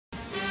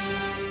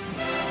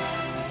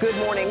Good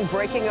morning.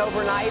 Breaking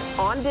overnight,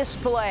 on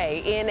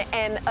display in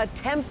an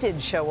attempted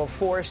show of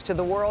force to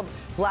the world,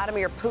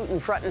 Vladimir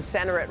Putin front and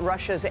center at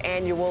Russia's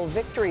annual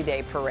Victory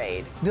Day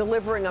parade,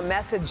 delivering a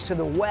message to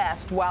the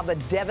West while the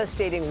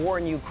devastating war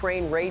in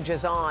Ukraine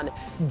rages on.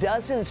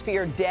 Dozens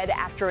fear dead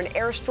after an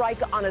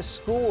airstrike on a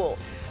school.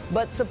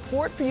 But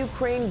support for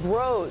Ukraine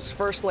grows.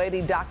 First Lady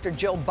Dr.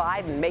 Jill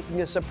Biden making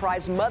a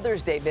surprise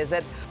Mother's Day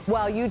visit,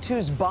 while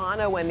U2's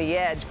Bono and The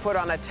Edge put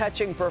on a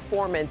touching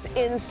performance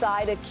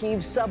inside a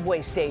Kyiv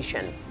subway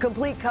station.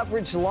 Complete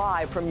coverage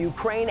live from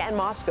Ukraine and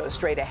Moscow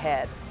straight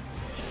ahead.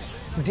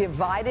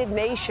 Divided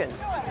nation.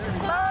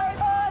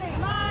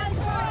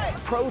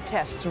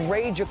 Protests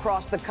rage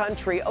across the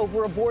country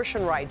over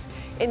abortion rights,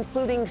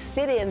 including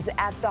sit-ins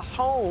at the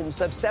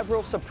homes of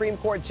several Supreme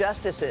Court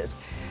justices.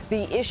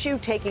 The issue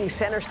taking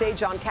center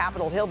stage on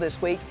Capitol Hill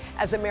this week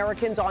as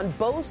Americans on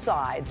both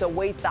sides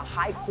await the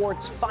High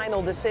Court's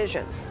final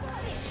decision.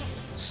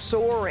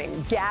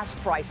 Soaring gas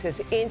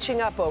prices inching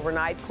up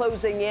overnight,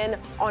 closing in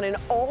on an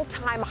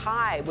all-time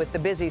high with the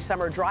busy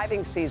summer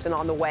driving season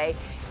on the way.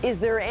 Is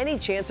there any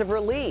chance of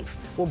relief?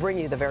 We'll bring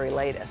you the very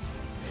latest.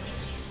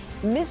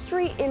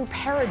 Mystery in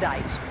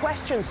paradise.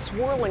 Questions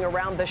swirling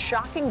around the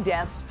shocking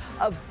deaths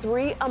of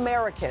 3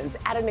 Americans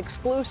at an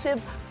exclusive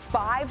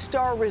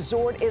 5-star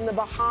resort in the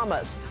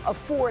Bahamas. A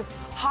 4th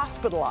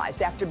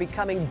hospitalized after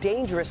becoming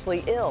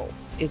dangerously ill.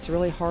 It's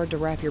really hard to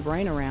wrap your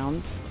brain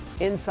around.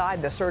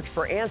 Inside, the search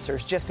for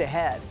answers just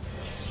ahead.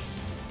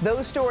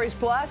 Those stories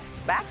plus,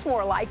 that's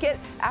more like it.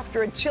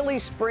 After a chilly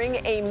spring,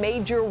 a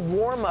major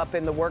warm-up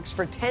in the works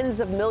for tens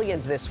of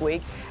millions this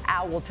week.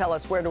 Al will tell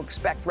us where to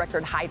expect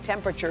record high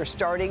temperatures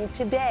starting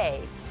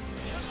today.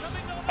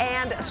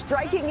 And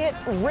striking it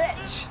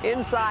rich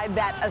inside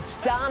that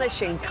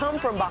astonishing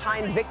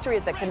come-from-behind victory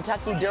at the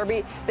Kentucky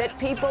Derby that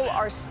people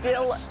are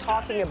still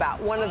talking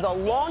about. One of the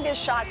longest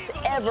shots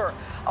ever.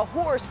 A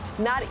horse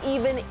not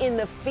even in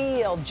the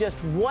field just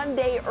one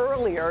day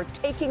earlier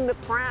taking the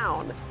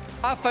crown.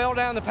 I fell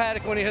down the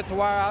paddock when he hit the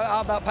wire.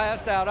 I about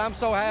passed out. I'm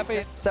so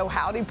happy. So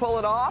how'd he pull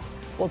it off?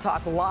 We'll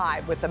talk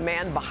live with the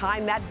man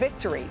behind that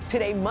victory.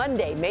 Today,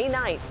 Monday, May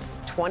 9th,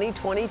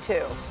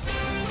 2022.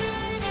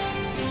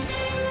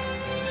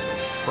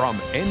 From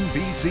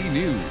NBC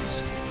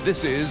News,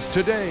 this is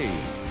Today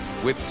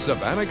with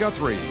Savannah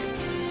Guthrie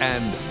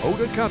and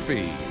Hoda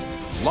Kotb,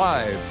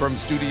 live from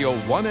Studio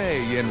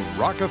 1A in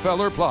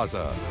Rockefeller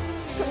Plaza.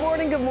 Good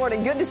morning, good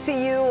morning. Good to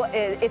see you.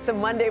 It's a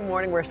Monday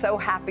morning. We're so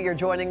happy you're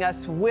joining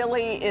us.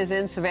 Willie is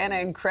in, Savannah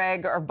and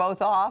Craig are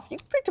both off. You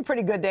picked a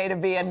pretty good day to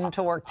be in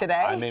to work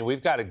today. I mean,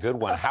 we've got a good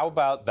one. How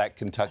about that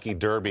Kentucky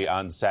Derby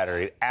on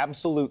Saturday?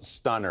 Absolute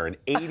stunner, an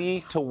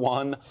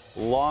 80-1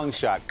 long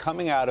shot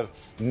coming out of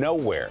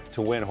nowhere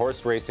to win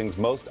horse racing's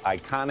most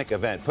iconic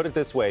event. Put it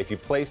this way, if you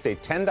placed a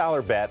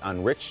 $10 bet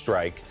on Rich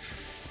Strike,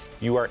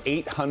 you are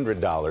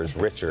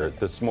 $800 richer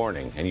this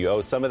morning, and you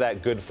owe some of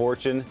that good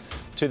fortune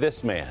to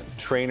this man,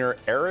 trainer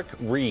Eric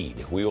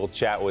Reed. We will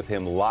chat with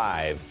him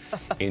live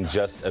in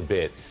just a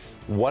bit.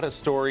 What a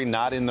story,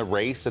 not in the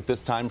race at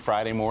this time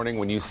Friday morning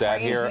when you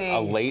sat here. A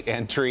late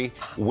entry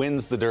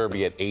wins the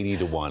Derby at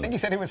 80-1. I think he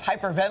said he was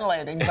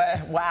hyperventilating,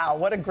 but wow,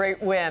 what a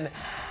great win.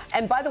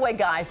 And by the way,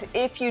 guys,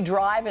 if you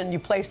drive and you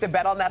placed a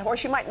bet on that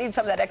horse, you might need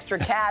some of that extra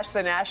cash.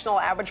 The national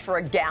average for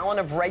a gallon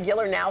of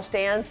regular now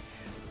stands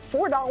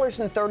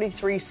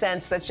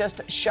 $4.33. That's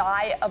just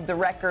shy of the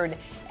record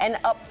and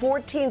up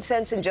 14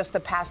 cents in just the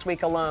past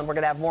week alone. We're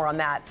going to have more on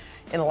that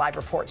in a live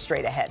report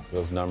straight ahead.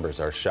 Those numbers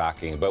are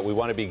shocking, but we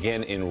want to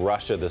begin in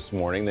Russia this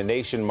morning. The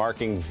nation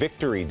marking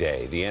Victory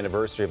Day, the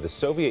anniversary of the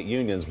Soviet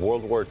Union's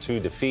World War II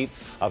defeat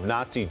of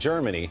Nazi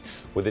Germany,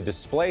 with a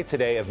display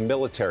today of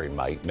military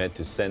might meant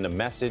to send a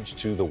message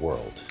to the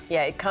world.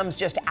 Yeah, it comes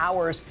just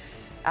hours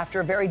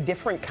after a very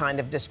different kind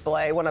of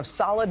display, one of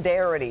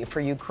solidarity for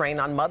Ukraine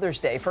on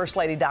Mother's Day. First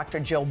Lady Dr.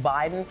 Jill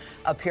Biden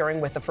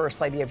appearing with the First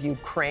Lady of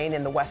Ukraine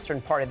in the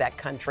western part of that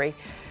country.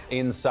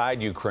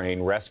 Inside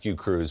Ukraine, rescue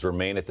crews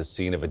remain at the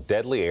scene of a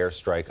deadly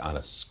airstrike on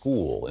a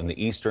school in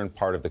the eastern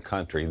part of the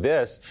country.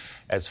 This,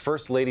 as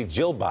First Lady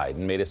Jill Biden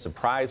made a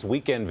surprise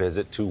weekend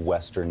visit to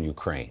western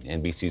Ukraine.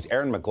 NBC's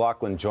Aaron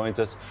McLaughlin joins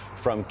us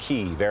from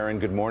Kyiv. Aaron,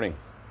 good morning.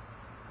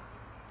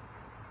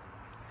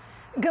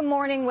 Good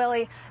morning,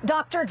 Willie.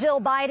 Dr.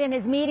 Jill Biden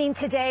is meeting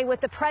today with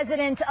the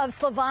president of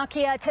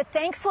Slovakia to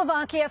thank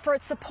Slovakia for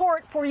its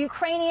support for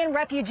Ukrainian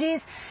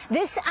refugees.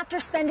 This after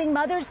spending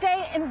Mother's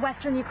Day in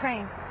western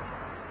Ukraine.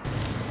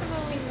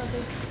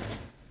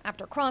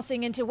 After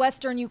crossing into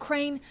western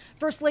Ukraine,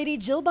 First Lady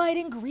Jill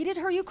Biden greeted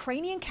her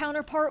Ukrainian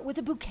counterpart with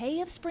a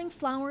bouquet of spring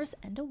flowers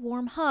and a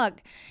warm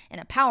hug in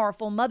a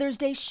powerful Mother's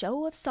Day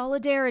show of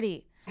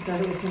solidarity. I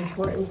thought it was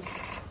important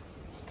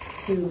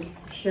to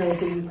show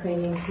the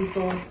Ukrainian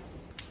people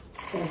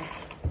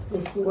that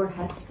this war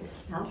has to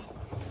stop,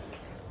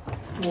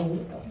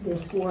 and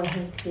this war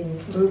has been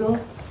brutal,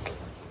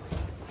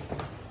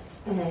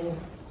 and that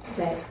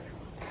the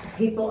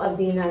people of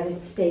the United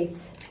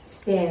States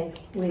stand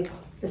with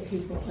the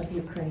people of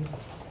Ukraine.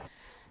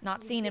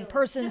 Not seen in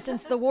person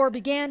since the war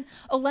began,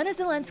 Olena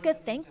Zelenska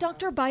thanked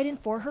Dr. Biden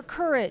for her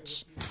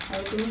courage.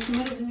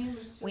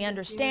 We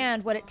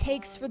understand what it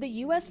takes for the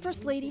U.S.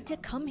 First Lady to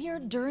come here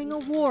during a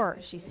war,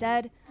 she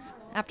said.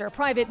 After a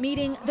private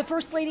meeting, the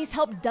First Ladies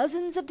helped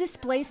dozens of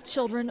displaced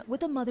children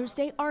with a Mother's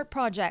Day art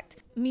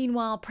project.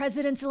 Meanwhile,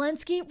 President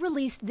Zelensky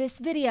released this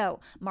video,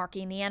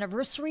 marking the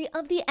anniversary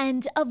of the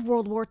end of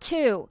World War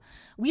II.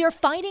 We are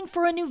fighting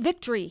for a new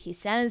victory, he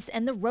says,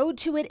 and the road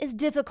to it is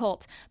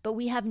difficult, but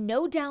we have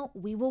no doubt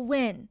we will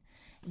win.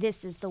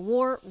 This is the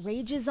war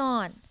rages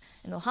on.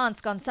 In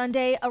Luhansk on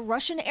Sunday, a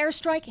Russian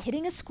airstrike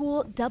hitting a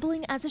school,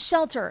 doubling as a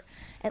shelter.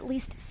 At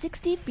least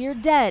 60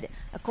 feared dead,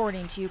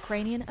 according to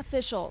Ukrainian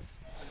officials.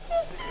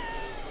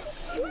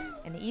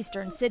 In the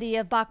eastern city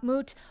of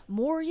Bakhmut,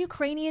 more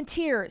Ukrainian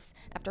tears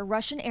after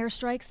Russian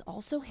airstrikes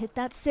also hit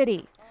that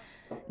city.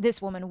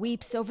 This woman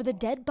weeps over the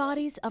dead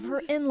bodies of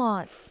her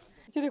in-laws.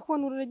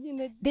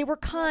 They were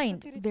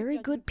kind, very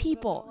good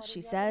people,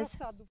 she says.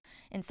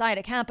 Inside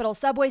a capital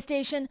subway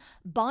station,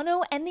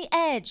 Bono and The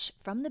Edge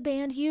from the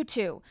band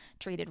U2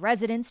 treated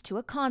residents to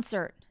a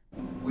concert.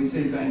 We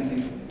say thank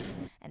you.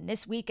 And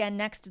this weekend,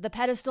 next to the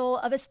pedestal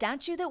of a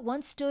statue that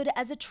once stood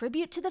as a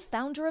tribute to the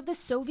founder of the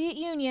Soviet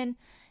Union,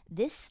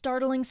 this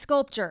startling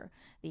sculpture.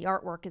 The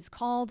artwork is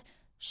called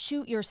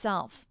Shoot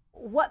Yourself.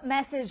 What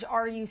message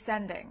are you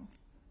sending?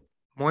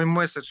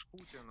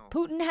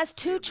 Putin has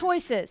two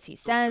choices, he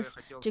says,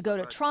 to go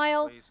to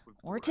trial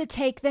or to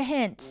take the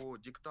hint.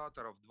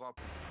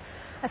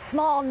 A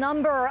small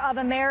number of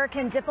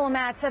American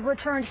diplomats have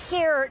returned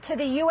here to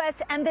the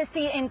U.S.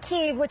 Embassy in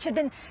Kyiv, which had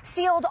been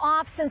sealed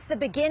off since the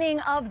beginning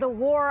of the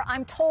war.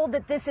 I'm told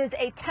that this is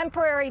a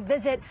temporary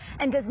visit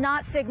and does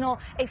not signal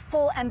a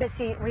full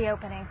embassy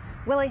reopening.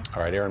 Willie?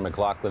 All right, Aaron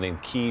McLaughlin in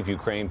Kyiv,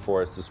 Ukraine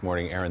for us this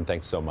morning. Aaron,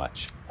 thanks so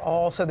much.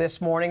 Also this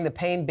morning, the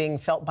pain being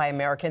felt by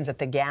Americans at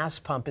the gas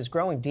pump is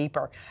growing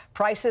deeper.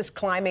 Prices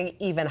climbing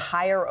even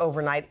higher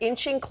overnight,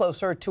 inching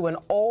closer to an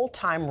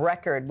all-time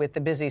record with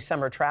the busy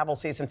summer travel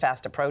season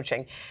fast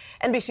approaching.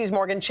 NBC's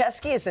Morgan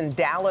Chesky is in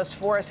Dallas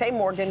for us. Hey,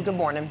 Morgan, good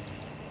morning.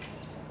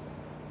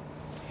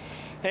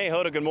 Hey,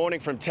 Hoda, good morning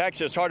from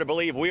Texas. Hard to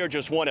believe we are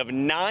just one of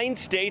 9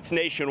 states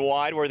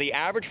nationwide where the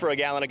average for a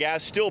gallon of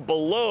gas is still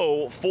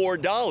below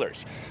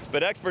 $4.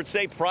 But experts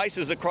say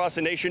prices across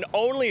the nation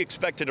only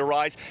expected to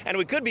rise, and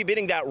we could be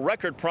beating that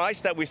record price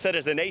that we set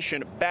as a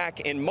nation back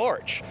in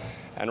March.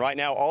 And right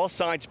now, all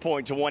signs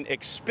point to one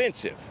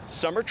expensive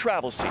summer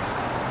travel season.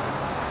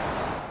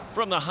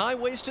 From the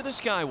highways to the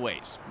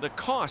skyways, the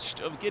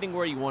cost of getting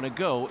where you want to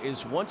go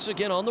is once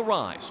again on the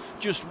rise,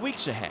 just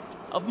weeks ahead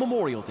of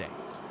Memorial Day.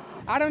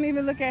 I don't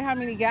even look at how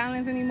many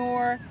gallons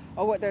anymore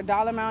or what their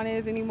dollar amount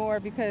is anymore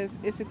because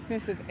it's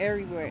expensive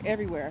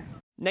everywhere.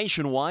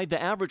 Nationwide,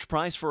 the average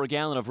price for a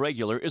gallon of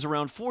regular is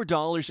around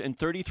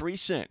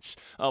 $4.33,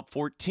 up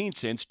 14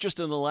 cents just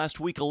in the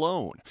last week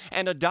alone,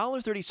 and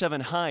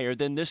 $1.37 higher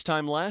than this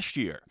time last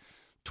year.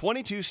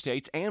 22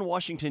 states and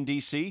Washington,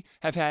 D.C.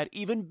 have had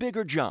even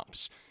bigger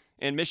jumps.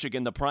 In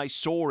Michigan, the price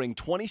soaring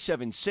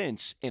 27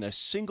 cents in a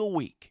single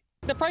week.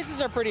 The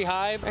prices are pretty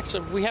high.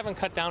 Actually, we haven't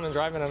cut down on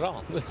driving at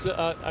all. It's,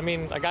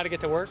 I got to get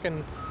to work,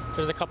 and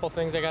there's a couple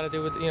things I got to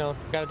do with,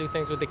 got to do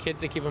things with the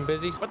kids to keep them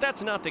busy. But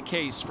that's not the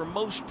case for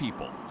most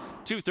people.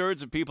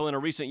 2/3 of people in a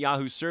recent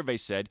Yahoo survey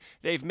said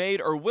they've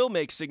made or will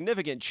make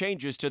significant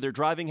changes to their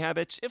driving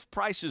habits if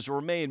prices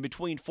remain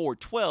between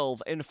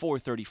 $4.12 and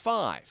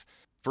 $4.35.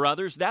 For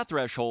others, that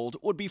threshold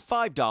would be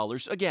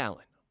 $5 a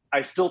gallon.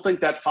 I still think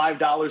that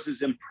 $5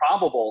 is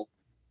improbable,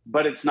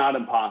 but it's not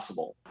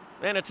impossible.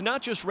 And it's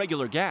not just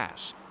regular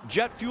gas.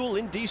 Jet fuel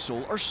and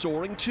diesel are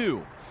soaring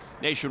too.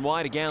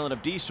 Nationwide, a gallon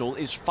of diesel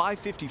is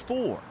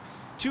 $5.54,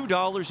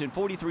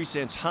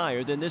 $2.43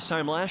 higher than this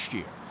time last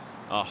year.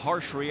 A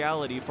harsh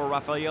reality for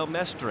Rafael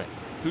Mestre,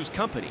 whose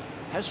company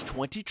has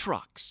 20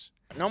 trucks.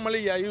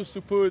 Normally, I used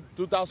to put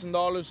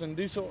 $2,000 in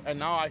diesel, and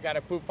now I got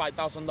to put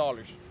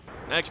 $5,000.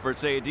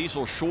 Experts say a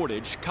diesel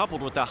shortage,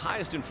 coupled with the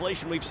highest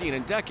inflation we've seen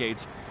in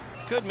decades,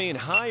 could mean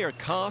higher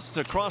costs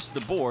across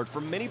the board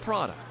for many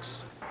products.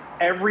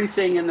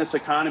 Everything in this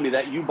economy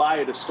that you buy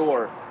at a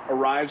store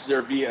arrives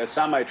there via a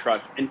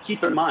semi-truck. And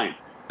keep in mind,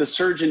 the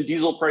surge in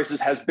diesel prices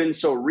has been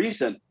so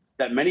recent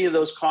that many of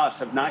those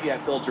costs have not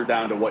yet filtered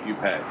down to what you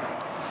pay.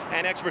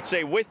 And experts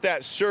say with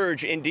that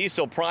surge in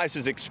diesel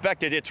prices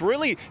expected, it's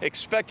really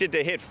expected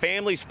to hit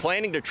families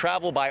planning to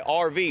travel by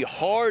RV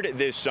hard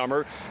this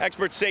summer.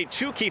 Experts say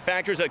 2 key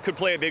factors that could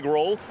play a big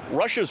role: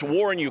 Russia's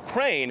war in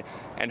Ukraine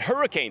and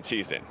hurricane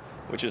season,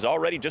 which is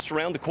already just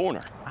around the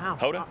corner. Wow.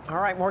 Hoda? All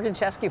right, Morgan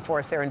Chesky for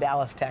us there in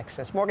Dallas,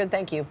 Texas. Morgan,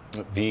 thank you.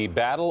 The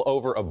battle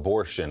over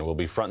abortion will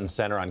be front and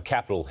center on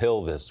Capitol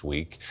Hill this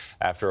week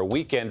after a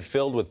weekend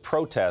filled with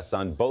protests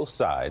on both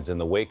sides in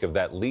the wake of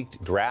that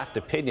leaked draft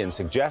opinion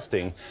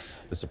suggesting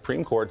the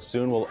Supreme Court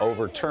soon will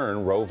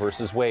overturn Roe v.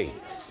 Wade.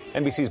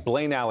 NBC's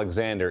Blaine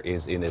Alexander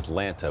is in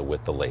Atlanta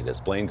with the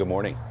latest. Blaine, good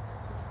morning.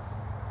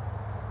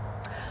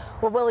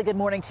 Well, Willie, good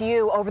morning to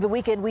you. Over the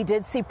weekend, we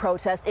did see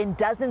protests in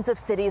dozens of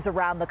cities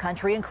around the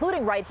country,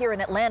 including right here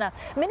in Atlanta.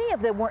 Many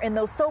of them were in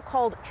those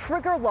so-called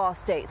trigger law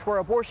states where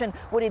abortion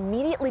would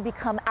immediately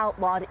become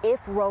outlawed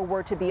if Roe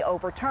were to be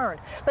overturned.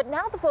 But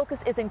now the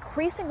focus is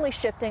increasingly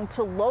shifting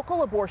to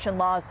local abortion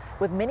laws,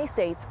 with many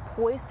states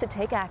poised to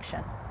take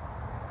action.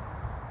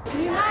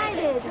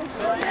 United,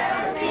 we'll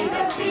never be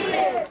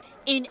defeated.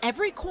 In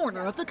every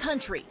corner of the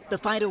country, the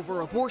fight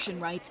over abortion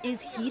rights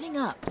is heating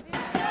up.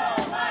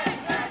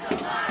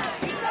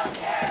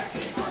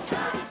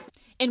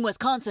 In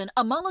Wisconsin,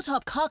 a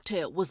Molotov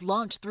cocktail was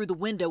launched through the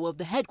window of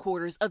the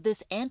headquarters of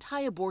this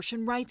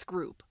anti-abortion rights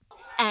group.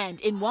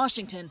 And in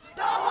Washington,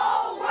 the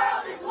whole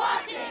world is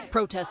watching.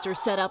 Protesters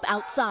set up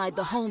outside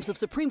the homes of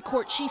Supreme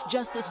Court Chief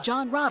Justice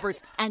John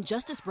Roberts and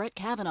Justice Brett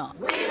Kavanaugh.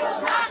 We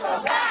will not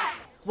go back.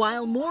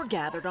 While more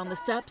gathered on the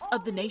steps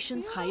of the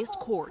nation's highest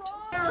court.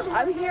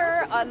 I'm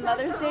here on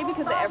Mother's Day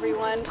because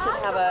everyone should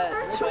have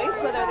a choice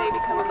whether they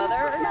become a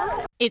mother or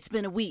not. It's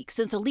been a week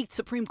since a leaked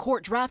Supreme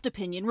Court draft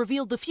opinion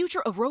revealed the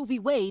future of Roe v.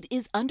 Wade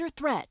is under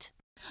threat.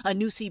 A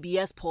new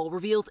CBS poll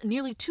reveals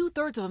nearly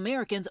 2/3 of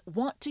Americans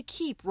want to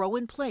keep Roe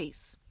in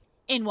place.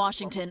 In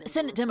Washington,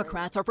 Senate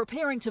Democrats are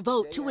preparing to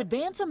vote to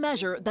advance a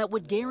measure that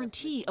would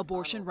guarantee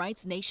abortion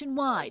rights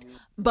nationwide.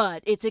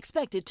 But it's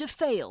expected to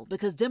fail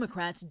because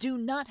Democrats do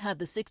not have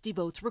the 60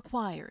 votes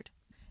required.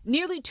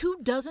 Nearly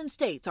 24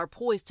 states are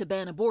poised to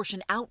ban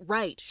abortion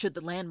outright should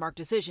the landmark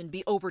decision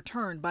be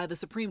overturned by the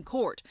Supreme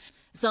Court.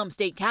 Some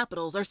state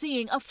capitals are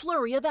seeing a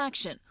flurry of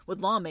action,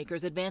 with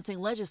lawmakers advancing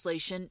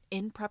legislation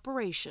in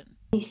preparation.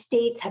 These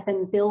states have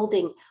been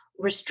building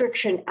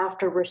restriction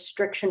after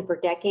restriction for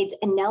decades,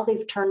 and now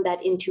they've turned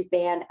that into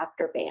ban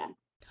after ban.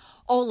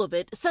 All of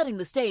it setting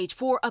the stage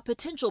for a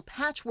potential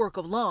patchwork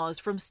of laws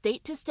from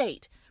state to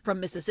state. From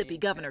Mississippi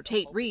Governor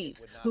Tate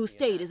Reeves, whose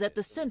state is at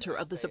the center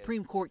of the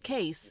Supreme Court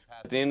case.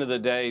 At the end of the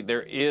day,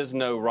 there is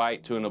no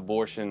right to an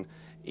abortion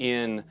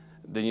in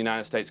the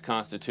United States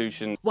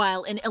Constitution.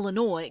 While in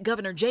Illinois,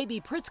 Governor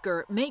J.B.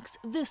 Pritzker makes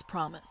this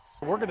promise.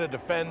 We're going to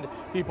defend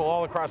people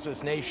all across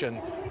this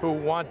nation who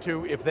want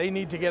to, if they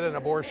need to get an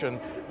abortion,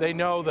 they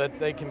know that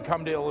they can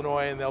come to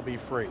Illinois and they'll be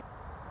free.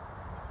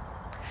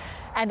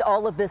 And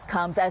all of this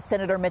comes as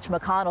Senator Mitch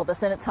McConnell, the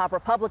Senate's top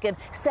Republican,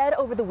 said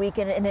over the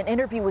weekend in an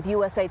interview with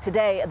USA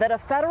Today that a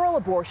federal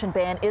abortion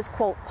ban is,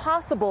 quote,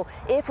 possible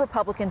if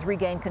Republicans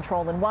regain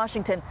control in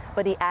Washington.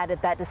 But he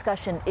added that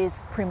discussion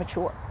is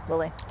premature.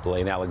 Willie.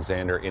 Blaine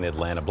Alexander in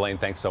Atlanta. Blaine,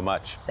 thanks so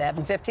much.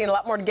 7:15, a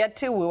lot more to get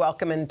to. We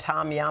welcome in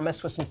Tom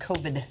Yamas with some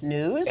COVID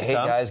news. Hey,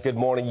 Tom? guys, good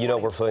morning. You know,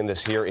 we're feeling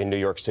this here in New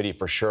York City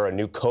for sure. A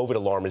new COVID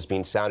alarm is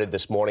being sounded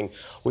this morning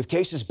with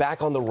cases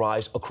back on the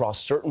rise across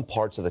certain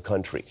parts of the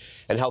country.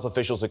 And health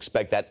officials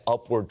expect that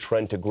upward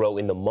trend to grow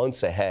in the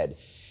months ahead.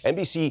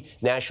 NBC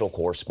national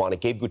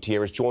correspondent Gabe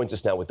Gutierrez joins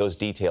us now with those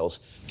details.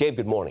 Gabe,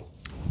 good morning.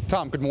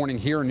 Tom, good morning.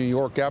 Here in New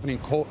York, Governor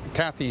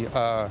Kathy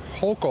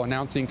Hochul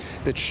announcing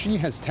that she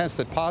has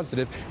tested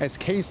positive as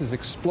cases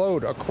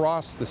explode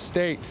across the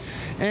state.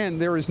 And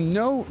there is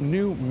no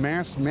new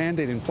mask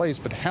mandate in place,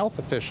 but health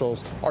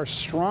officials are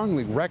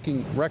strongly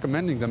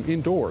recommending them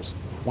indoors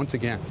once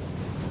again.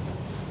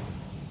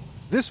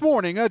 This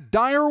morning, a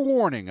dire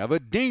warning of a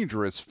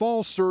dangerous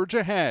fall surge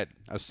ahead.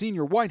 A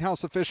senior White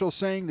House official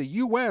saying the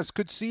U.S.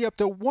 could see up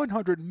to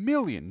 100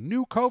 million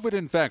new COVID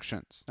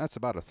infections. That's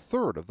about a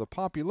third of the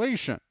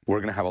population. We're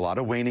going to have a lot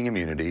of waning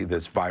immunity.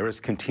 This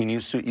virus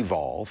continues to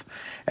evolve,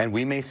 and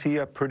we may see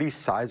a pretty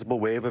sizable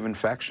wave of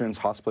infections,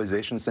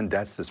 hospitalizations, and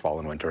deaths this fall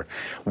and winter.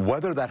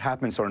 Whether that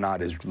happens or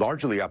not is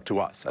largely up to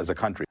us as a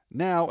country.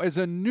 Now, as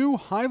a new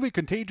highly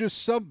contagious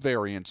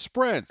subvariant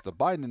spreads, the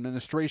Biden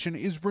administration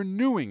is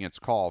renewing its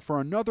call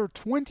for another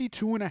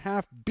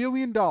 $22.5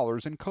 billion in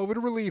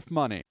COVID relief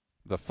money.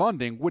 The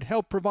funding would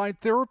help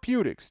provide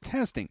therapeutics,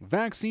 testing,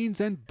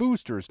 vaccines, and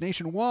boosters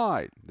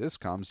nationwide. This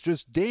comes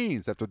just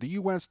days after the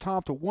U.S.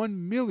 topped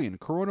 1 million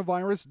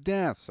coronavirus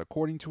deaths,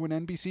 according to an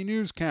NBC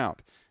News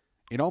count.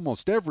 In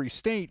almost every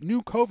state,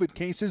 new COVID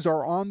cases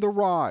are on the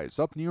rise,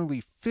 up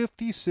nearly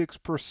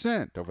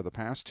 56% over the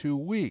past 2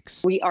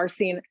 weeks. We are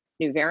seeing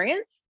new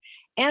variants.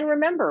 And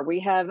remember, we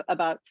have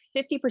about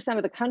 50%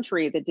 of the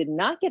country that did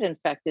not get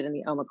infected in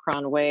the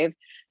Omicron wave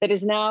that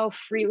is now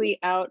freely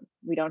out.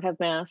 We don't have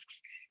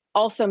masks,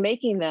 also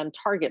making them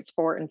targets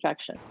for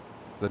infection.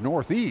 The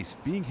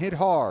Northeast being hit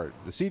hard.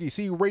 The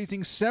CDC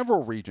raising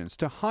several regions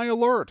to high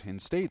alert in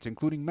states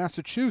including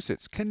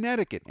Massachusetts,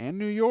 Connecticut, and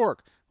New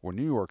York, where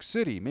New York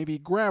City may be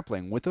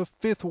grappling with a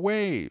fifth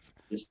wave.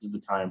 This is the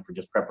time for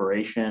just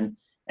preparation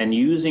and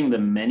using the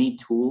many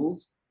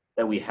tools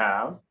that we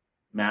have,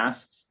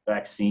 masks,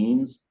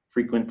 vaccines,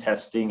 frequent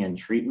testing and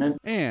treatment.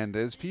 And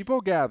as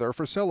people gather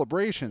for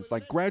celebrations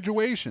like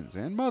graduations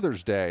and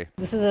Mother's Day.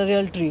 This is a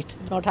real treat,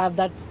 not have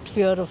that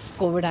fear of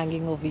COVID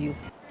hanging over you.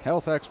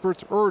 Health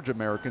experts urge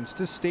Americans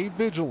to stay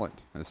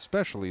vigilant,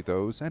 especially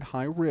those at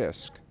high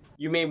risk.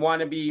 You may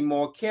want to be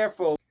more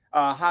careful,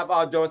 have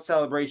outdoor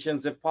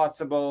celebrations if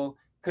possible,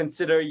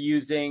 consider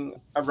using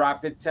a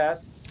rapid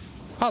test.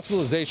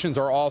 Hospitalizations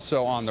are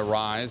also on the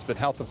rise, but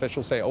health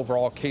officials say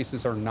overall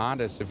cases are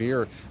not as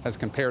severe as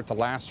compared to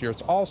last year.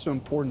 It's also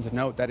important to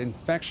note that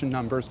infection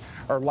numbers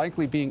are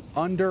likely being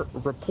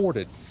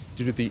underreported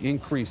due to the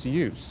increased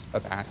use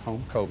of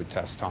at-home COVID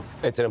tests, Tom.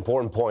 It's an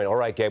important point. All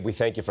right, Gabe, we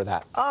thank you for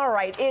that. All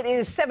right, it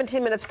is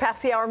 17 minutes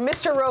past the hour.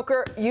 Mr.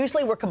 Roker,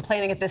 usually we're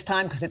complaining at this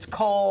time because it's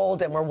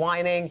cold and we're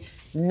whining.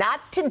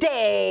 Not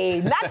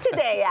today. Not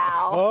today,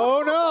 Al.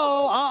 Oh,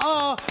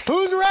 no.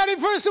 Who's ready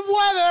for some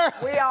weather?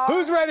 We are.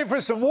 Who's ready for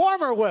some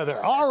warmer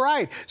weather? All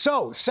right.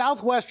 So,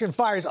 southwestern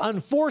fires,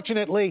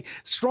 unfortunately,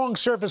 strong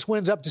surface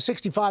winds up to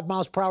 65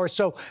 miles per hour.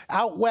 So,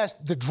 out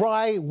west, the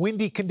dry,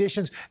 windy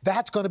conditions,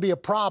 that's going to be a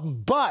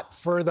problem. But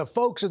for the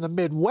folks in the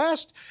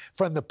Midwest,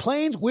 from the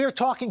plains, we're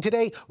talking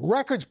today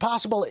records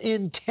possible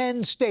in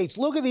 10 states.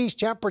 Look at these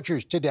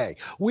temperatures today.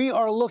 We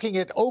are looking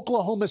at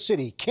Oklahoma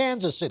City,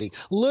 Kansas City,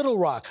 Little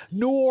Rock,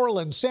 New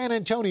Orleans, San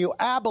Antonio,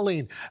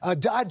 Abilene,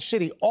 Dodge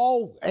City,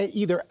 all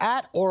either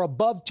at or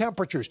above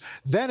temperatures.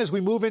 Then as we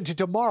move into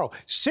tomorrow,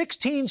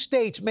 16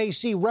 states may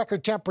see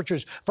record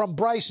temperatures from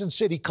Bryson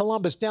City,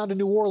 Columbus, down to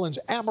New Orleans,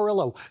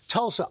 Amarillo,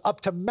 Tulsa,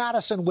 up to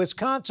Madison,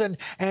 Wisconsin.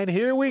 And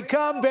here we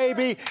come,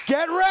 baby.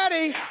 Get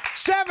ready.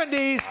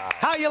 70s.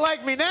 How you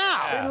like me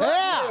now?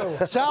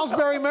 Yeah.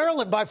 Salisbury,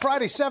 Maryland, by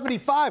Friday,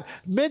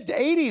 75.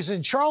 Mid-80s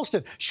in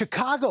Charleston.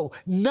 Chicago,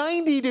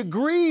 90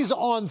 degrees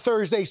on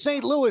Thursday.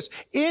 St. Louis,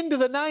 into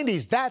the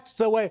 90s. That's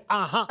the way.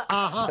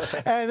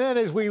 And then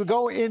as we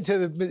go into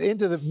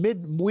the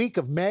mid-week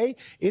of May,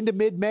 into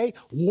mid-May,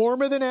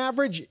 warmer than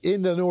average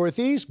in the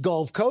Northeast,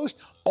 Gulf Coast,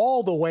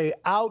 all the way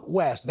out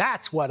west.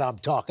 That's what I'm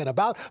talking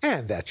about.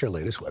 And that's your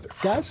latest weather.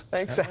 Guys?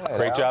 Thanks.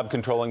 Great job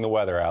controlling the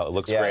weather, Al. It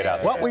looks great out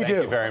there. What we do.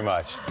 Thank you very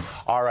much.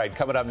 All right,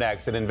 coming up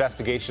next, an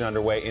investigation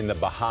underway in the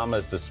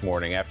Bahamas this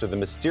morning after the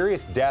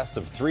mysterious deaths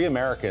of 3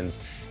 Americans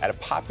at a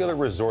popular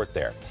resort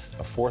there.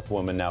 A 4th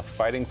woman now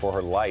fighting for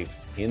her life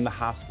in the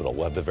hospital.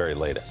 We'll have the very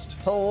latest.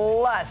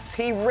 Plus,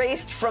 he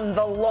raced from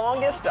the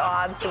longest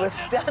odds to a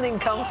stunning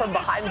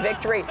come-from-behind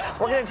victory.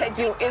 We're going to take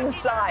you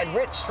inside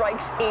Rich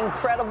Strike's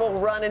incredible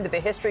run into the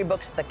history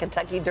books at the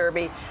Kentucky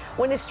Derby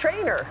when his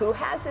trainer, who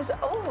has his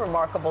own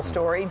remarkable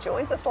story,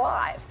 joins us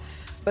live.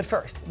 But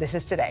first, this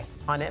is Today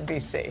on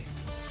NBC.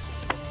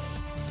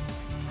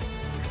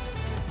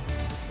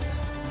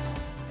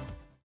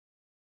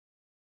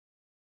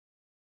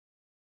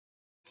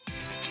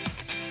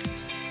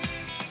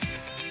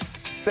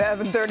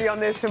 .30 on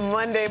this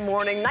Monday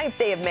morning, 9th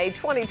day of May,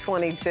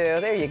 2022.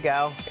 There you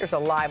go. Here's a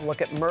live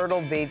look at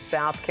Myrtle Beach,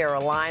 South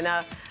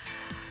Carolina.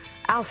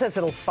 Al says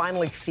it'll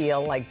finally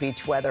feel like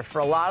beach weather. For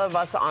a lot of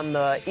us on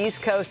the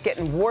East Coast,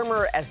 getting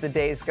warmer as the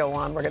days go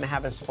on. We're going to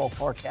have his full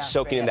forecast.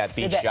 Soaking in that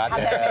beach shot.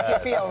 How'd that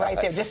make you feel right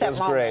there? Just that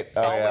moment. Great.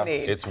 That's all we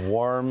need. It's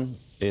warm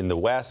in the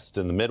West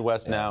and the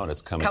Midwest now, and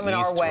it's coming east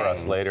our way. for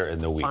us later in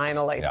the week.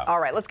 Finally. Yeah.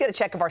 All right, let's get a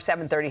check of our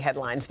 7:30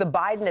 headlines. The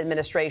Biden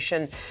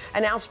administration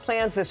announced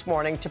plans this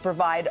morning to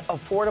provide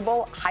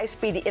affordable,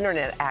 high-speed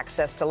internet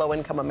access to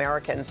low-income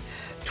Americans.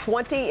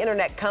 20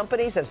 internet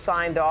companies have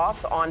signed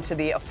off onto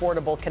the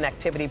Affordable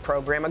Connectivity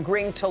Program,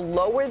 agreeing to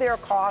lower their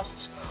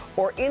costs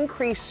or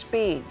increase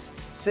speeds.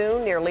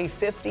 Soon, nearly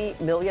 50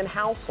 million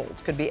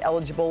households could be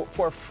eligible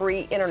for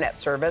free internet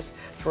service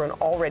through an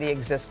already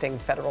existing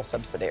federal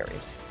subsidiary.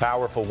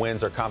 Powerful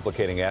winds are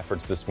complicating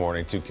efforts this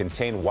morning to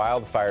contain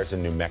wildfires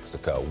in New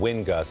Mexico.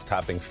 Wind gusts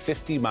topping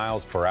 50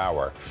 miles per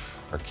hour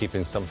are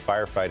keeping some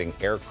firefighting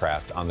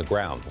aircraft on the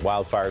ground.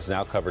 Wildfires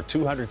now cover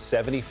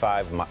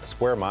 275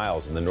 square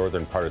miles in the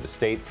northern part of the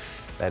state.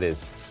 That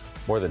is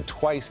more than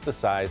twice the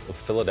size of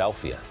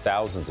Philadelphia.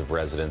 Thousands of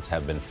residents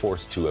have been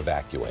forced to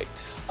evacuate.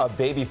 A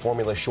baby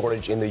formula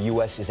shortage in the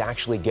U.S. is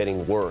actually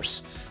getting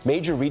worse.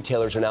 Major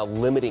retailers are now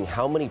limiting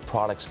how many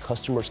products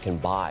customers can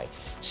buy.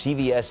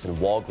 CVS and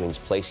Walgreens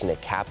placing a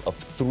cap of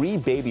 3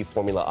 baby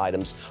formula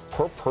items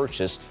per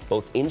purchase,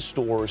 both in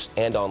stores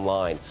and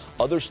online.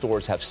 Other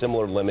stores have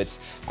similar limits.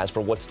 As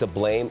for what's to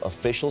blame,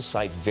 officials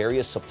cite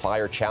various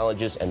supplier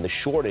challenges, and the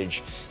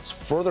shortage is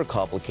further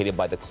complicated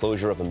by the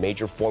closure of a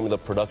major formula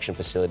production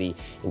facility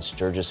in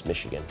Sturgis,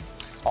 Michigan.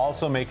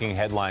 Also making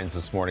headlines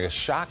this morning, a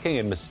shocking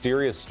and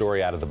mysterious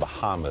story out of the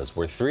Bahamas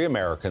where 3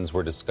 Americans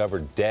were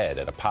discovered dead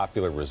at a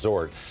popular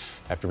resort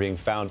after being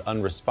found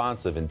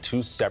unresponsive in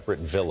 2 separate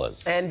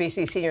villas.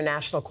 NBC senior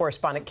national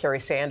correspondent Kerry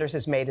Sanders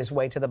has made his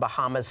way to the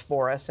Bahamas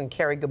for us. And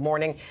Kerry, good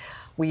morning.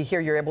 We hear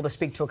you're able to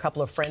speak to a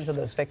couple of friends of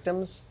those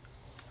victims.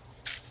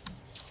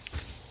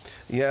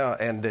 Yeah,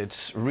 and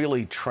it's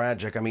really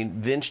tragic. I mean,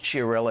 Vince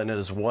Chiarella and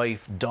his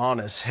wife,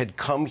 Donis, had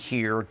come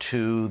here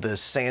to the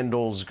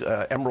Sandals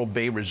Emerald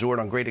Bay Resort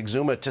on Great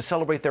Exuma to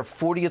celebrate their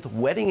 40th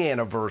wedding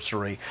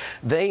anniversary.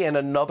 They and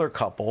another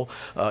couple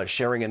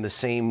sharing in the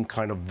same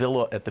kind of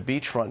villa at the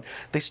beachfront,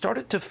 they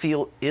started to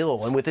feel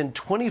ill. And within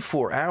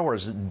 24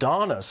 hours,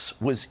 Donis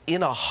was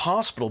in a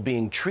hospital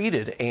being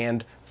treated,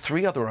 and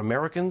 3 other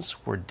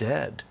Americans were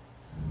dead.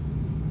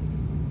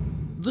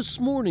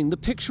 This morning, the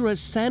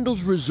picturesque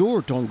Sandals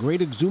Resort on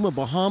Great Exuma,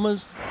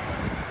 Bahamas,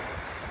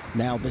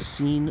 now the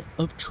scene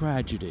of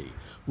tragedy.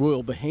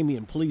 Royal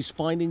Bahamian police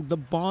finding the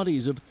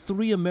bodies of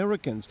 3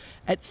 Americans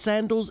at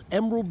Sandals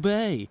Emerald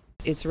Bay.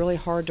 It's really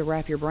hard to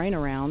wrap your brain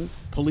around.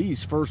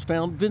 Police first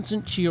found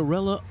Vincent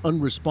Chiarella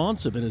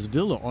unresponsive in his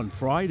villa on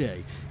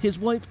Friday. His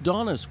wife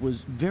Donis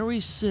was very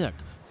sick,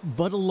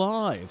 but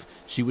alive.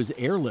 She was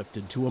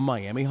airlifted to a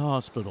Miami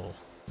hospital.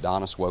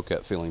 Donis woke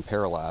up feeling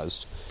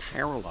paralyzed.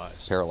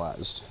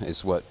 Paralyzed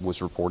is what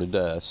was reported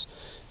to us.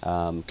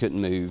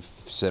 Couldn't move,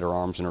 said her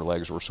arms and her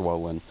legs were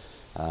swollen,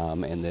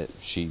 and that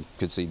she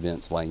could see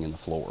Vince laying in the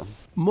floor.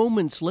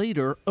 Moments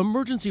later,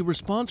 emergency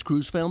response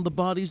crews found the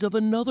bodies of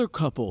another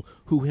couple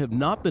who have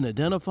not been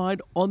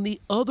identified on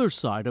the other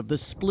side of the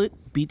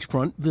split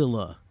beachfront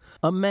villa.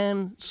 A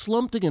man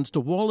slumped against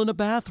a wall in a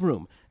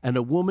bathroom and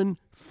a woman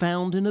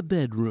found in a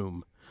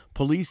bedroom.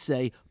 Police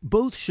say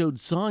both showed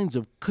signs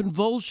of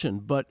convulsion,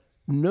 but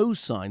no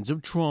signs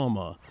of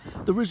trauma.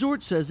 The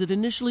resort says it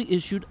initially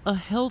issued a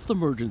health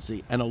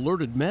emergency and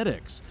alerted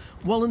medics.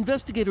 While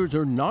investigators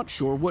are not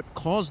sure what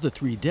caused the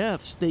 3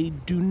 deaths, they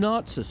do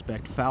not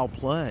suspect foul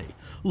play.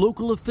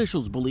 Local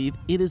officials believe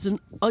it is an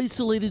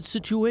isolated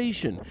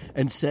situation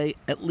and say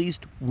at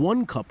least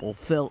one couple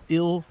fell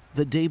ill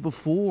the day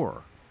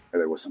before.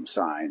 There were some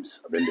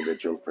signs of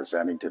individuals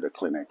presenting to the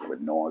clinic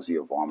with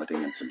nausea,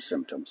 vomiting, and some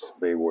symptoms.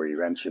 They were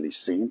eventually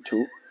seen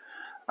to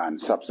and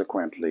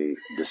subsequently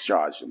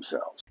discharged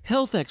themselves.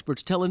 Health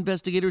experts tell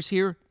investigators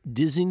here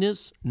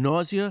dizziness,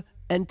 nausea,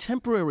 and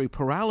temporary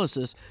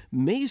paralysis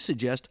may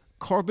suggest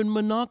carbon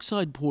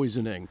monoxide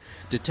poisoning.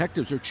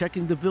 Detectives are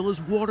checking the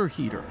villa's water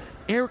heater,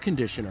 air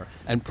conditioner,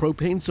 and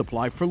propane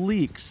supply for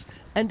leaks,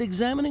 and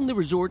examining the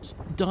resort's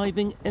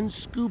diving and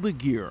scuba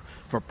gear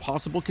for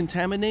possible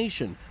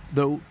contamination,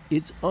 though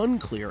it's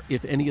unclear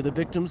if any of the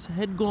victims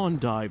had gone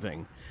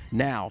diving.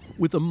 Now,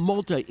 with a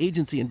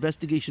multi-agency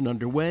investigation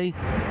underway,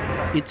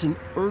 it's an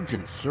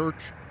urgent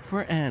search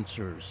for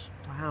answers.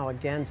 Wow,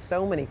 again,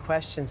 so many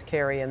questions,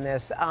 Carrie, in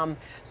this.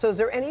 So is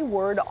there any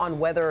word on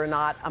whether or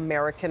not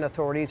American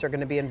authorities are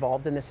going to be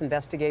involved in this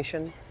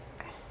investigation?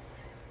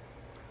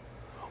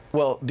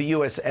 Well, the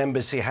U.S.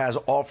 Embassy has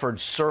offered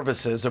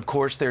services. Of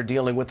course, they're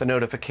dealing with the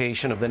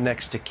notification of the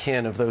next of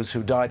kin of those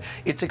who died.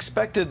 It's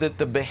expected that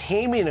the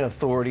Bahamian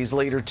authorities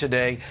later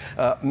today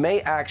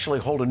may actually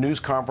hold a news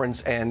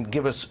conference and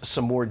give us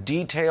some more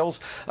details,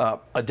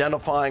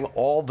 identifying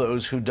all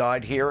those who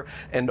died here,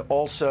 and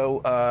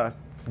also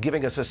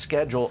giving us a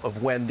schedule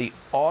of when the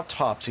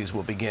autopsies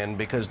will begin,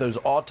 because those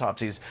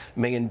autopsies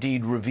may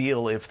indeed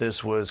reveal if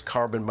this was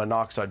carbon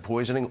monoxide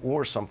poisoning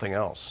or something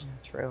else.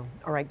 True.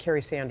 All right,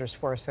 Carrie Sanders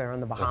for us there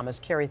in the Bahamas.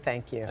 Carrie,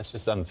 thank you. That's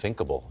just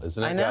unthinkable,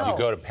 isn't it? I know. You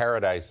go to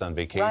paradise on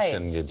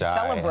vacation, Right. you die,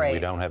 Celebrate. and we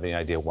don't have any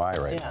idea why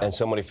right now. And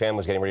so many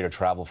families getting ready to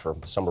travel for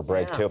summer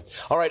break, too.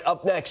 All right,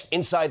 up next,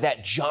 inside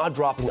that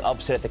jaw-dropping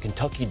upset at the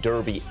Kentucky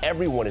Derby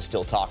everyone is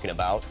still talking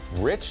about.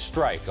 Rich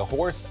Strike, a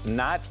horse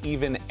not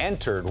even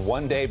entered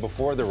one day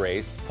before the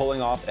race,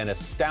 pulling off an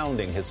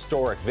astounding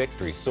historic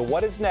victory. So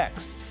what is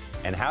next?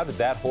 And how did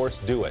that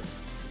horse do it?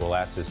 We'll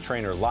ask his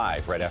trainer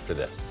live right after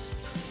this.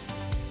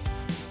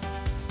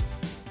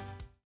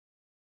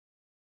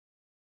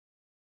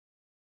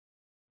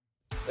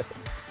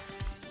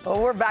 Well,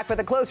 we're back with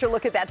a closer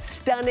look at that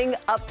stunning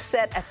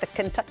upset at the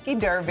Kentucky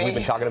Derby. We've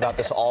been talking about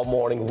this all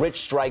morning. Rich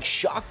Strike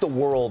shocked the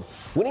world,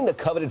 winning the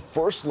coveted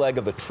first leg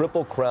of the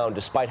Triple Crown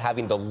despite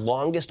having the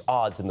longest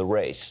odds in the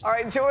race. All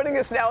right, joining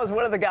us now is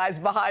one of the guys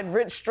behind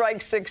Rich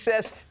Strike's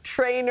success,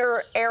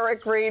 trainer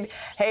Eric Reed.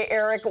 Hey,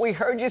 Eric, we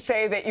heard you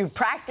say that you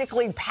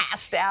practically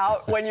passed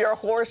out when your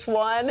horse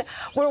won.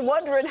 We're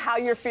wondering how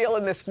you're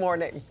feeling this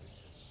morning.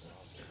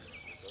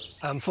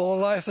 I'm full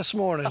of life this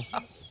morning.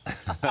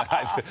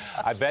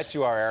 I bet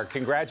you are, Eric.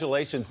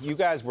 Congratulations. You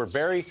guys were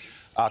very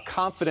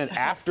confident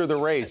after the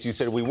race. You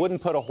said we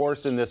wouldn't put a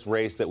horse in this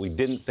race that we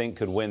didn't think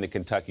could win the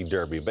Kentucky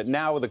Derby. But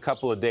now with a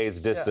couple of days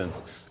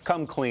distance,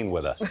 come clean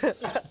with us.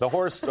 The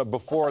horse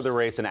before the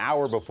race, an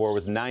hour before,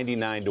 was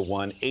 99-1,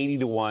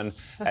 80-1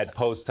 at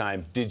post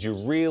time. Did you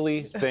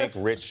really think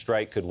Rich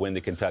Strike could win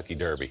the Kentucky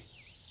Derby?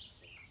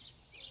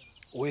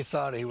 We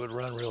thought he would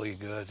run really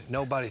good.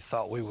 Nobody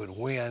thought we would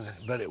win,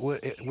 but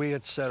we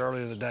had said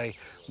earlier in the day,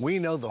 we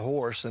know the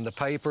horse and the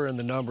paper and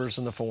the numbers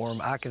and the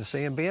form. I can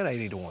see him being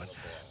 80-1,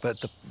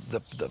 but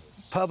the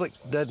public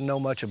doesn't know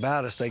much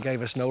about us. They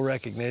gave us no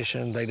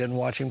recognition. They didn't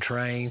watch him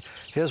train.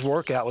 His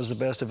workout was the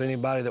best of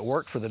anybody that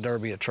worked for the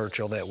Derby at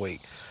Churchill that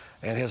week.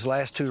 And his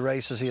last 2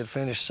 races, he had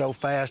finished so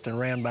fast and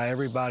ran by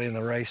everybody in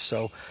the race.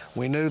 So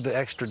we knew the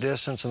extra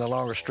distance and the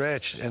longer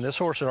stretch, and this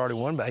horse had already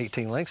won by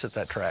 18 lengths at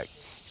that track.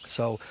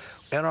 So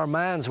in our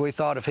minds, we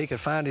thought if he could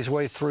find his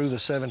way through the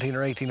 17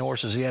 or 18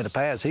 horses he had to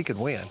pass, he could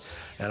win.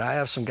 And I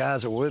have some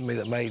guys that were with me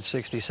that made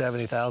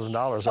 $60,000,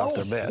 $70,000 off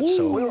their bets.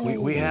 So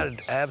we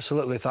had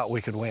absolutely thought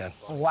we could win.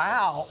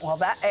 Wow.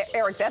 Well,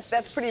 Eric,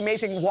 that's pretty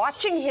amazing.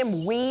 Watching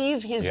him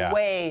weave his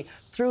way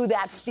through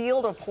that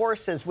field of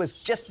horses was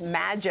just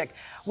magic.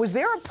 Was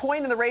there a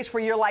point in the race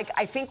where you're like,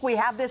 I think we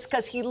have this?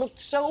 Because he looked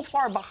so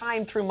far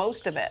behind through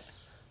most of it.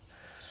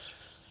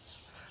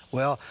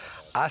 Well,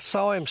 I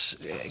saw him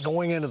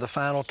going into the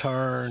final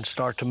turn,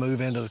 start to move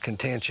into the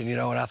contention,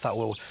 and I thought,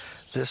 well,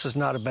 this is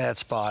not a bad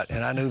spot.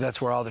 And I knew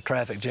that's where all the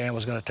traffic jam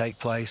was going to take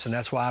place. And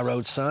that's why I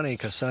rode Sonny,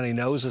 because Sonny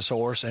knows this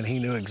horse, and he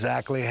knew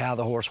exactly how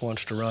the horse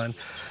wants to run.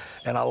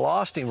 And I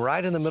lost him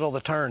right in the middle of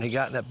the turn. He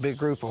got in that big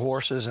group of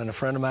horses, and a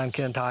friend of mine,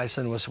 Ken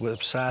Tyson, was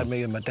beside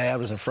me, and my dad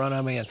was in front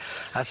of me. And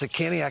I said,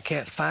 Kenny, I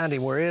can't find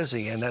him. Where is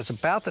he? And that's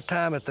about the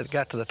time it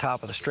got to the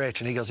top of the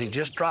stretch. And he goes, he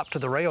just dropped to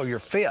the rail. You're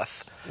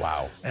fifth.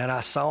 Wow. And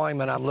I saw him,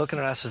 and I'm looking,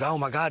 and I said, oh,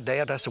 my God,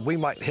 Dad. I said, we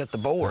might hit the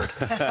board.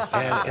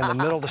 And in the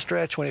middle of the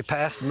stretch, when he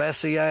passed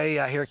Messier,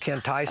 I hear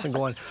Ken Tyson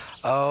going,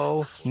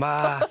 oh,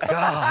 my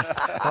God.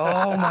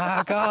 Oh,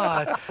 my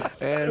God.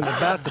 And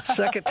about the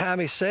second time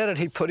he said it,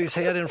 he put his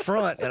head in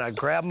front, and I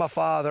grabbed my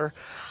father.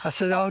 I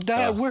said, oh,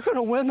 Dad, we're going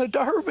to win the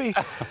Derby.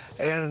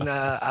 And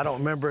I don't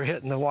remember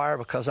hitting the wire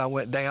because I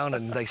went down,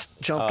 and they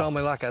jumped on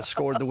me like I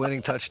scored the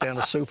winning touchdown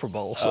to Super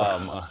Bowl.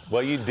 So.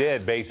 Well, you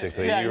did,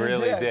 basically. Yeah, you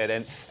really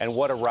did. And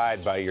what a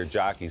ride by your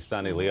jockey,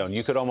 Sonny Leon.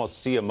 You could almost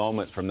see a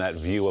moment from that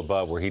view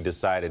above where he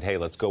decided, hey,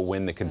 let's go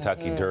win the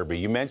Kentucky Derby.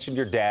 You mentioned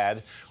your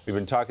dad. We've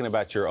been talking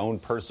about your own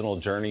personal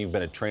journey. You've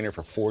been a trainer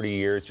for 40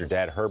 years, your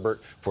dad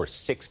Herbert for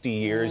 60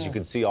 years. You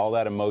can see all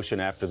that emotion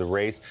after the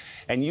race.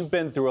 And you've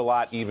been through a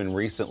lot even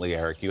recently,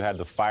 Eric. You had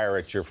the fire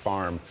at your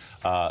farm,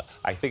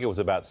 I think it was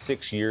about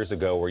 6 years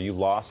ago, where you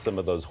lost some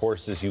of those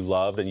horses you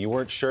loved, and you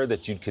weren't sure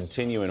that you'd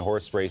continue in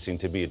horse racing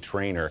to be a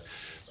trainer.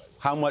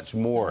 How much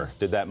more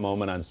did that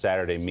moment on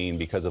Saturday mean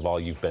because of all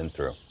you've been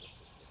through?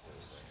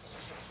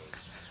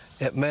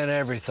 It meant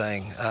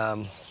everything.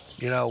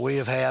 You know, we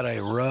have had a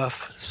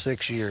rough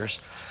 6 years.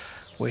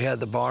 We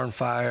had the barn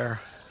fire,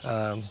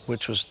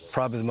 which was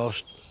probably the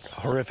most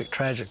horrific,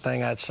 tragic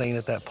thing I'd seen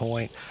at that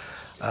point.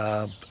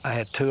 I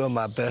had two of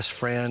my best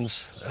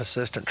friends,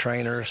 assistant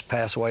trainers,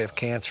 pass away of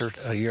cancer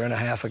a year and a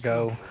half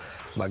ago.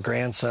 My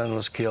grandson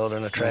was killed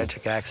in a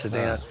tragic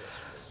accident.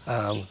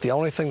 The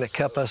only thing that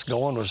kept us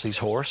going was these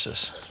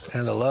horses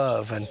and the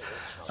love and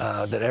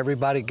that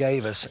everybody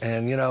gave us.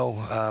 And, you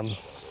know,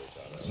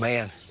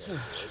 man,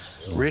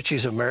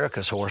 Richie's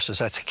America's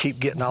horse. I keep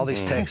getting all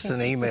these texts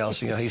and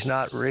emails. You know, he's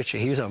not Richie.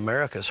 He's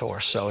America's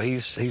horse. So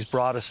he's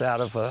brought us out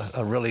of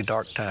a really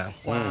dark time.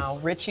 Wow,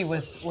 Richie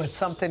was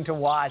something to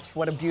watch.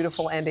 What a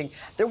beautiful ending.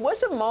 There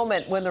was a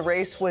moment when the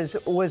race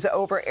was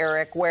over,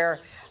 Eric, where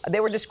they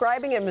were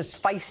describing him as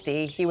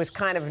feisty. He was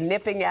kind of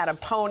nipping at a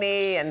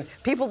pony, and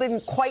people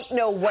didn't quite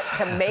know what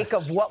to make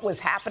of what was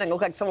happening. It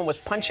looked like someone was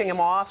punching him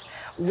off.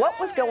 What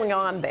was going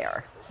on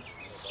there?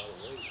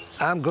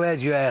 I'm glad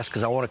you asked,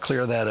 because I want to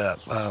clear that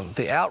up.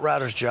 The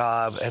outrider's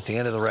job at the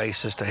end of the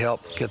race is to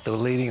help get the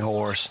leading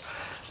horse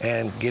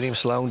and get him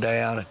slowed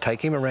down and take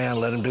him around,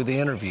 let him do the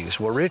interviews.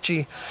 Well,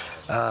 Richie,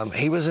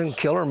 he was in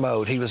killer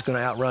mode. He was going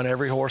to outrun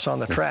every horse on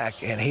the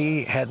track, and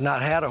he had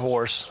not had a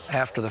horse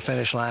after the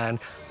finish line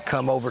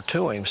come over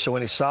to him. So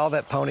when he saw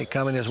that pony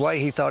coming his way,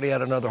 he thought he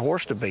had another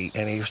horse to beat,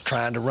 and he was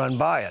trying to run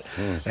by it.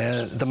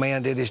 And the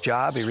man did his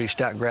job. He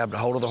reached out and grabbed a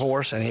hold of the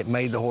horse, and it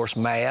made the horse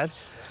mad.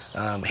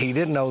 He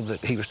didn't know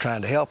that he was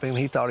trying to help him.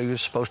 He thought he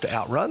was supposed to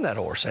outrun that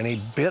horse, and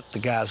he bit the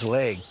guy's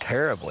leg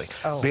terribly,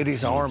 bit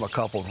his arm a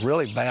couple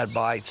really bad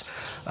bites.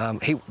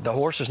 The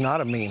horse is not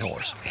a mean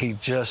horse. He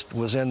just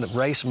was in the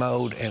race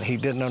mode, and he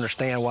didn't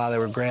understand why they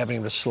were grabbing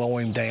him to slow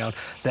him down.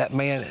 That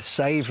man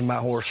saved my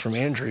horse from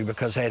injury,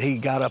 because had he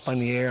got up in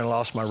the air and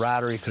lost my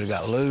rider, he could have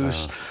got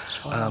loose.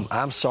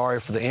 I'm sorry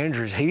for the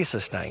injuries he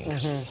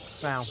sustained.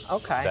 Wow,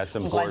 okay. That's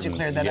important. I'm glad you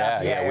cleared that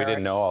up. Yeah, we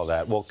didn't know all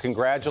that. Well,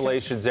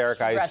 congratulations, Eric.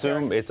 I Congrats,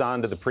 assume Eric. it's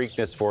on to the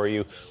Preakness for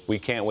you. We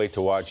can't wait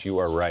to watch. You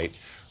are right.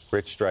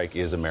 Rich Strike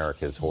is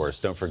America's horse.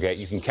 Don't forget,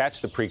 you can catch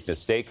the Preakness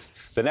Stakes,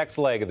 the next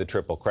leg of the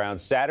Triple Crown,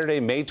 Saturday,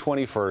 May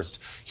 21st,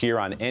 here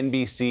on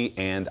NBC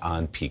and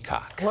on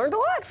Peacock. Learned a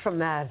lot from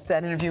that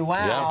interview. Wow.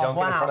 Yeah, don't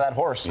get in front of that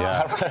horse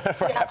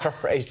after a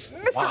race.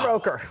 Mr.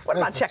 Roker, what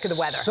about checking the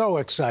weather? So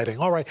exciting.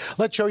 All right,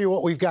 let's show you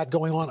what we've got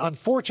going on.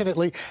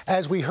 Unfortunately,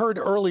 as we heard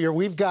earlier,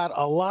 we've got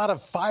a lot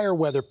of fire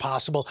weather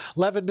possible.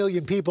 11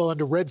 million people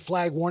under red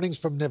flag warnings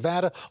from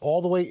Nevada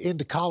all the way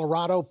into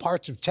Colorado,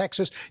 parts of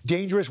Texas.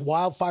 Dangerous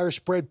wildfire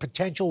spread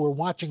potential. We're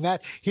watching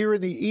that. Here in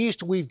the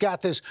east, we've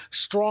got this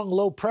strong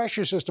low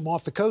pressure system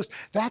off the coast.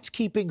 That's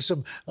keeping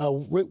some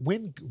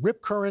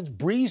rip currents,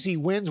 breezy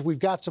winds. We've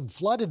got some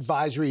flood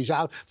advisories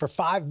out for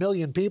 5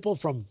 million people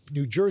from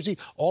New Jersey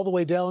all the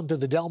way down to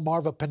the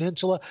Delmarva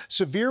Peninsula.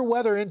 Severe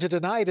weather into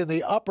tonight in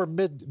the upper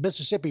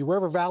mid-Mississippi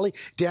River Valley.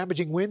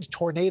 Damaging winds,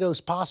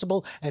 tornadoes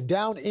possible, and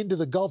down into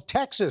the Gulf.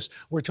 Texas,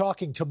 we're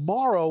talking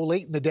tomorrow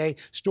late in the day.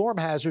 Storm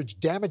hazards,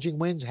 damaging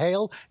winds,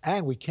 hail,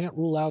 and we can't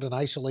rule out an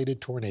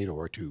isolated tornado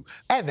or two.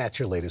 And that's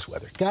your latest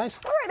weather. Guys?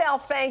 All right, Al,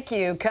 thank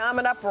you.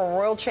 Coming up, a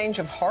royal change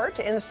of heart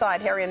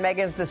inside Harry and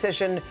Meghan's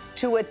decision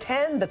to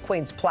attend the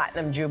Queen's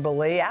Platinum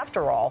Jubilee,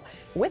 after all,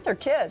 with their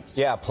kids.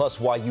 Yeah, plus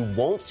why you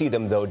won't see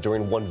them, though,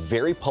 during one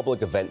very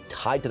public event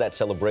tied to that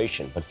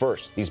celebration. But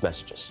first, these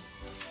messages.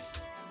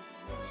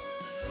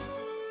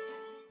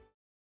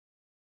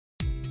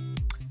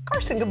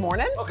 Carson, good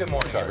morning. Well, good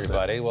morning,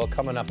 everybody. Well,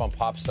 coming up on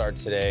Pop Star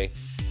today,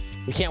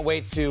 we can't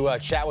wait to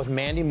chat with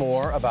Mandy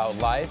Moore about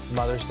life,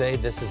 Mother's Day,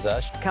 This Is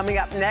Us. Coming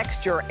up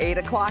next, your 8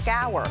 o'clock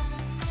hour.